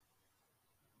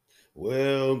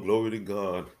Well, glory to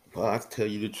God. Well, I tell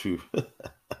you the truth.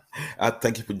 I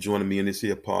thank you for joining me in this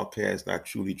here podcast. I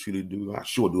truly, truly do. I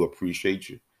sure do appreciate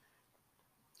you.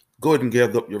 Go ahead and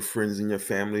gather up your friends and your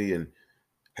family and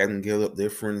have them gather up their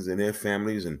friends and their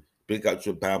families and break out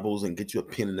your Bibles and get you a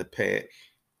pen and a pad.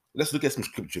 Let's look at some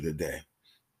scripture today.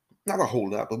 Not a whole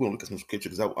lot, but we're gonna look at some scripture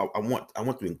because I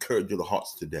want to encourage your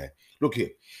hearts today. Look here.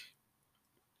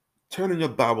 Turn in your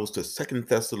Bibles to Second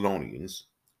Thessalonians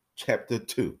chapter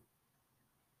 2.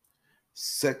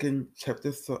 Second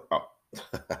chapter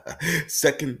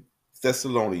Second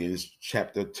Thessalonians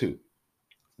chapter 2.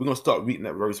 We're gonna start reading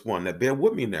at verse 1. Now bear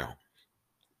with me now.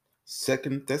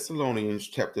 Second Thessalonians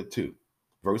chapter 2,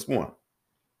 verse 1.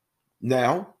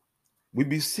 Now we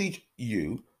beseech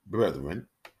you, brethren,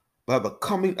 by the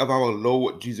coming of our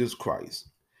Lord Jesus Christ,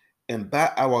 and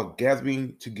by our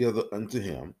gathering together unto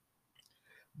him,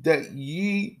 that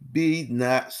ye be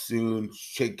not soon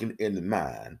shaken in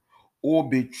mind, or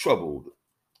be troubled,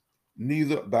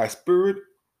 neither by spirit,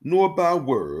 nor by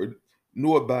word,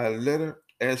 nor by letter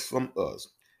as from us,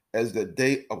 as the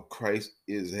day of Christ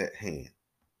is at hand.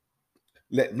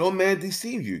 Let no man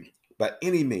deceive you by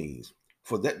any means,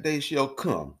 for that day shall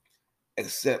come,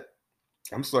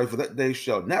 for that day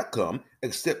shall not come,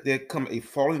 except there come a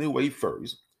falling away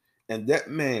first, and that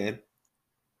man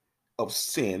of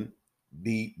sin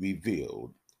be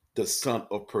revealed, the son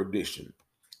of perdition,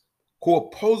 who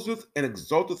opposeth and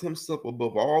exalteth himself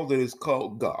above all that is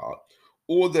called God,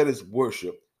 or that is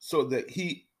worshipped, so that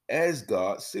he as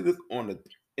God sitteth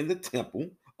in the temple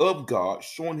of God,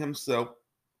 showing himself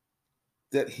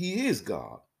that he is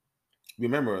God.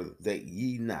 Remember that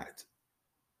ye not.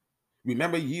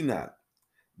 Remember ye not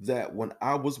that when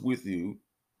I was with you,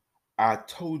 I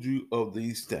told you of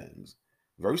these things.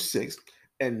 Verse 6,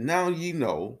 and now ye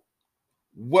know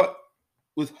what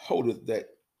withholdeth that.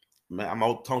 Man, I'm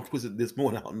all tongue twisted this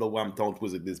morning. I don't know why I'm tongue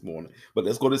twisted this morning. But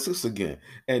let's go to 6 again.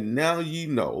 And now ye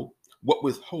know what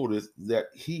withholdeth that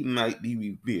he might be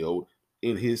revealed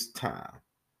in his time.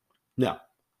 Now,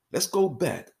 let's go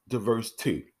back to verse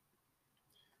 2.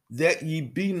 That ye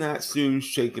be not soon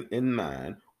shaken in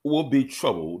mind, or be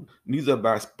troubled, neither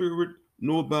by spirit,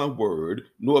 nor by word,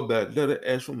 nor by letter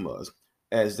as from us,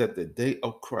 as that the day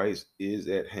of Christ is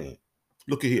at hand.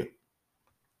 Look at here.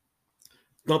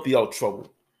 Don't be out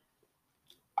troubled.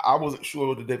 I wasn't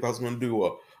sure today if I was going to do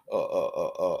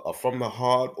a from the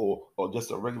heart or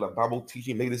just a regular Bible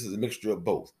teaching. Maybe this is a mixture of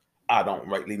both. I don't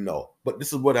rightly know, but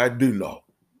this is what I do know.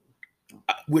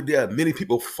 There are many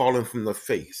people falling from the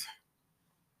faith.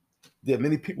 There are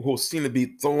many people who seem to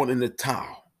be thrown in the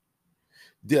towel.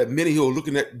 There are many who are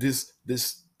looking at this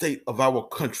state of our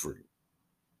country,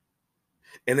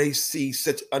 and they see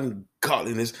such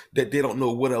ungodliness that they don't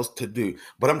know what else to do.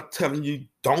 But I'm telling you,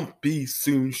 don't be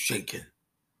soon shaken.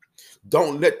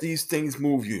 Don't let these things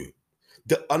move you.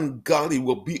 The ungodly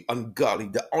will be ungodly.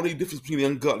 The only difference between the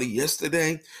ungodly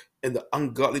yesterday and the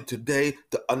ungodly today,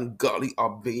 the ungodly are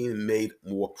being made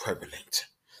more prevalent.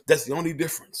 That's the only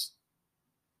difference.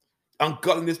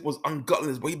 Ungodliness was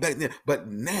ungodliness way back then, but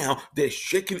now they're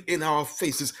shaking in our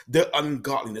faces their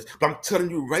ungodliness. But I'm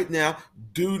telling you right now,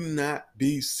 do not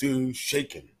be soon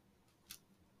shaken.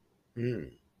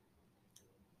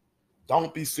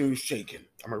 Don't be soon shaken.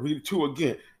 I'm going to read it to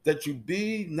again. That you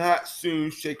be not soon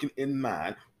shaken in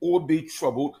mind, or be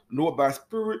troubled, nor by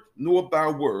spirit, nor by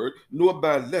word, nor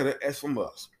by letter as from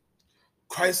us.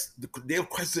 The day of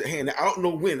Christ is at hand. Now, I don't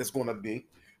know when it's going to be.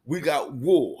 We got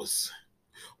wars.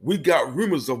 We got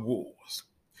rumors of wars.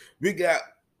 We got,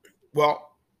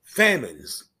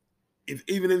 famines, if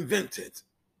even invented.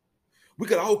 We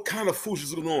got all kind of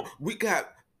foolishness going on. We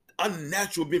got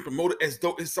unnatural being promoted as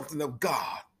though it's something of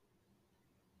God.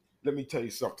 Let me tell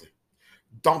you something.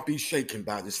 Don't be shaken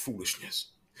by this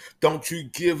foolishness. Don't you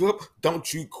give up.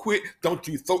 Don't you quit. Don't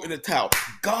you throw in the towel.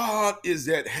 God is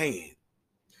at hand.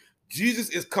 Jesus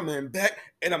is coming back,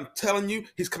 and I'm telling you,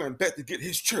 he's coming back to get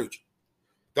his church.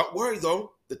 Don't worry,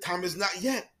 though. The time is not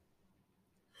yet.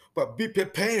 But be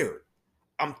prepared.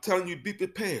 I'm telling you, be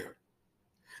prepared.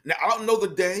 Now, I don't know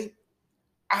the day.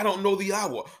 I don't know the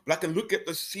hour, but I can look at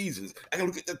the seasons. I can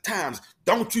look at the times.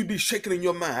 Don't you be shaken in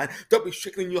your mind. Don't be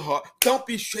shaken in your heart. Don't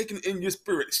be shaken in your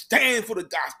spirit. Stand for the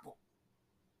gospel.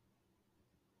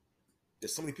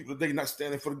 There's so many people today not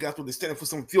standing for the gospel. They're standing for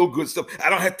some feel-good stuff. I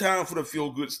don't have time for the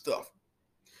feel-good stuff.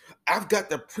 I've got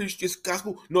to preach this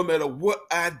gospel no matter what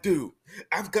I do.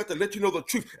 I've got to let you know the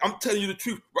truth. I'm telling you the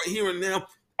truth right here and now.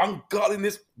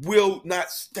 Ungodliness will not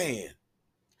stand.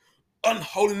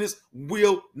 Unholiness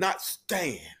will not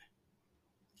stand.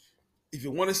 If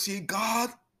you want to see God,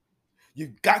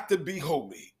 you've got to be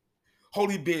holy.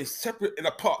 Holy being separate and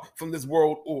apart from this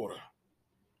world order.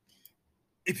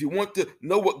 If you want to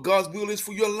know what God's will is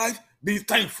for your life, be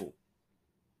thankful.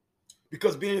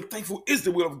 Because being thankful is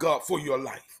the will of God for your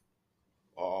life.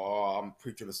 Oh, I'm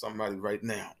preaching to somebody right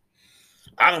now.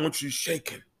 I don't want you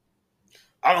shaken.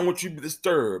 I don't want you to be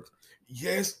disturbed.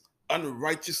 Yes,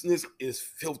 unrighteousness is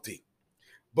filthy,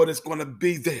 but it's going to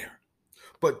be there.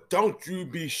 But don't you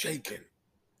be shaken.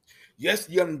 Yes,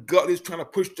 the ungodly is trying to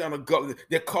push down the godly.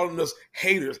 They're calling us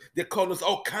haters. They're calling us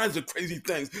all kinds of crazy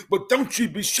things. But don't you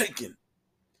be shaken.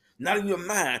 Not in your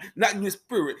mind, not in your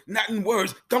spirit, not in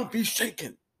words. Don't be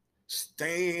shaken.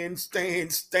 Stand,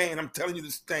 stand, stand. I'm telling you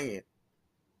to stand.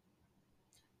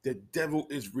 The devil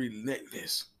is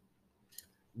relentless.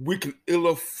 We can ill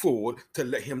afford to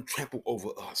let him trample over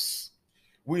us.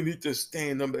 We need to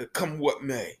stand up, come what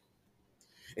may.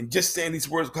 And just saying these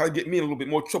words probably get me in a little bit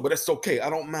more trouble. That's okay. I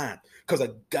don't mind. Because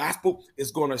the gospel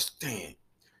is going to stand.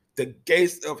 The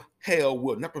gates of hell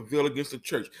will not prevail against the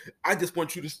church. I just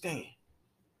want you to stand.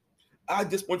 I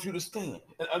just want you to stand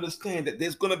and understand that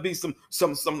there's going to be some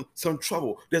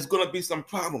trouble. There's going to be some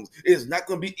problems. It's not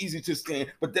going to be easy to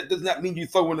stand, but that does not mean you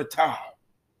throw in the towel.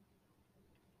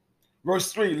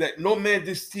 Verse 3, let no man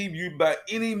deceive you by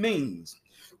any means.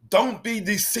 Don't be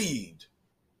deceived,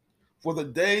 for the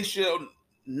day shall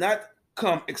not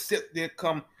come except there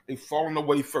come a falling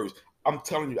away first. I'm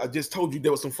telling you, I just told you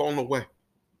there was some falling away.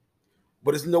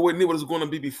 But it's nowhere near what it's going to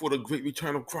be before the great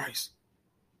return of Christ.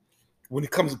 When he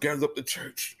comes and gathers up the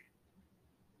church,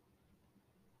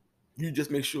 you just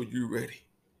make sure you're ready.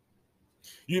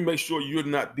 You make sure you're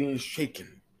not being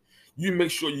shaken. You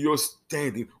make sure you're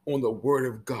standing on the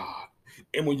word of God.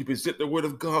 And when you present the word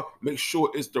of God, make sure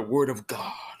it's the word of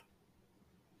God.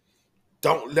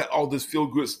 Don't let all this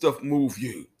feel-good stuff move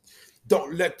you.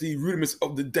 Don't let the rudiments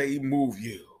of the day move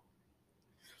you.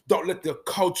 Don't let the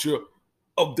culture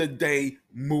of the day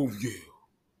move you.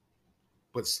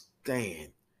 But stand.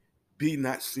 Be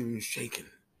not soon shaken.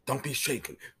 Don't be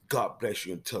shaken. God bless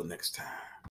you until next time.